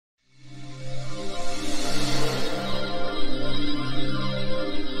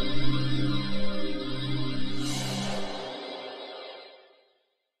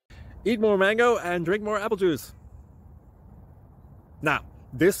Eat more mango and drink more apple juice. Now,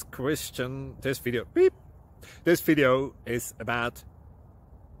 this video is about...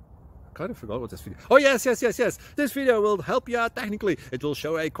 I kind of forgot what this video... Oh, yes. This video will help you out technically. It will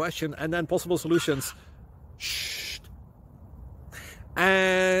show a question and then possible solutions. Shh.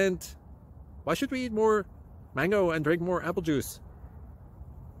 And why should we eat more mango and drink more apple juice?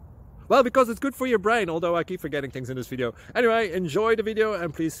 Well, because it's good for your brain, although I keep forgetting things in this video. Anyway, enjoy the video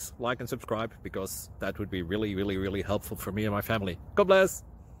and please like and subscribe, because that would be really helpful for me and my family. God bless!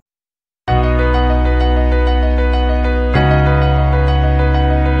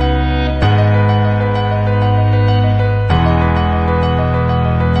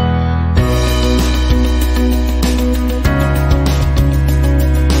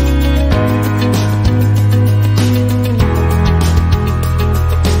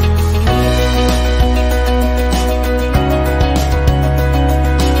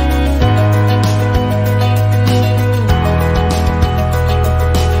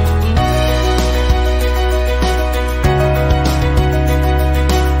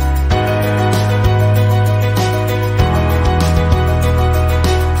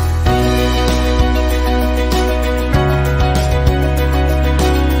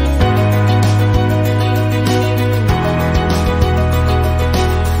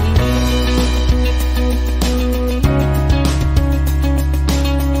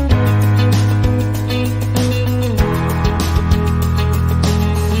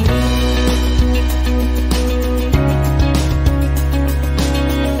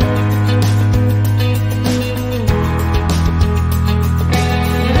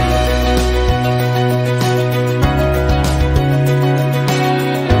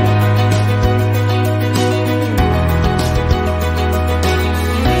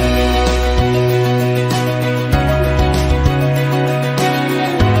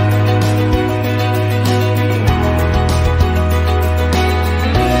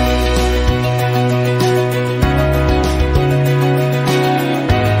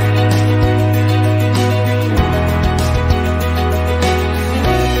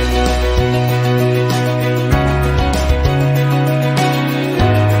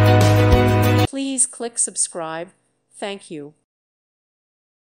 Please click subscribe. Thank you.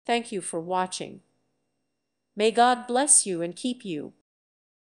 Thank you for watching. May God bless you and keep you.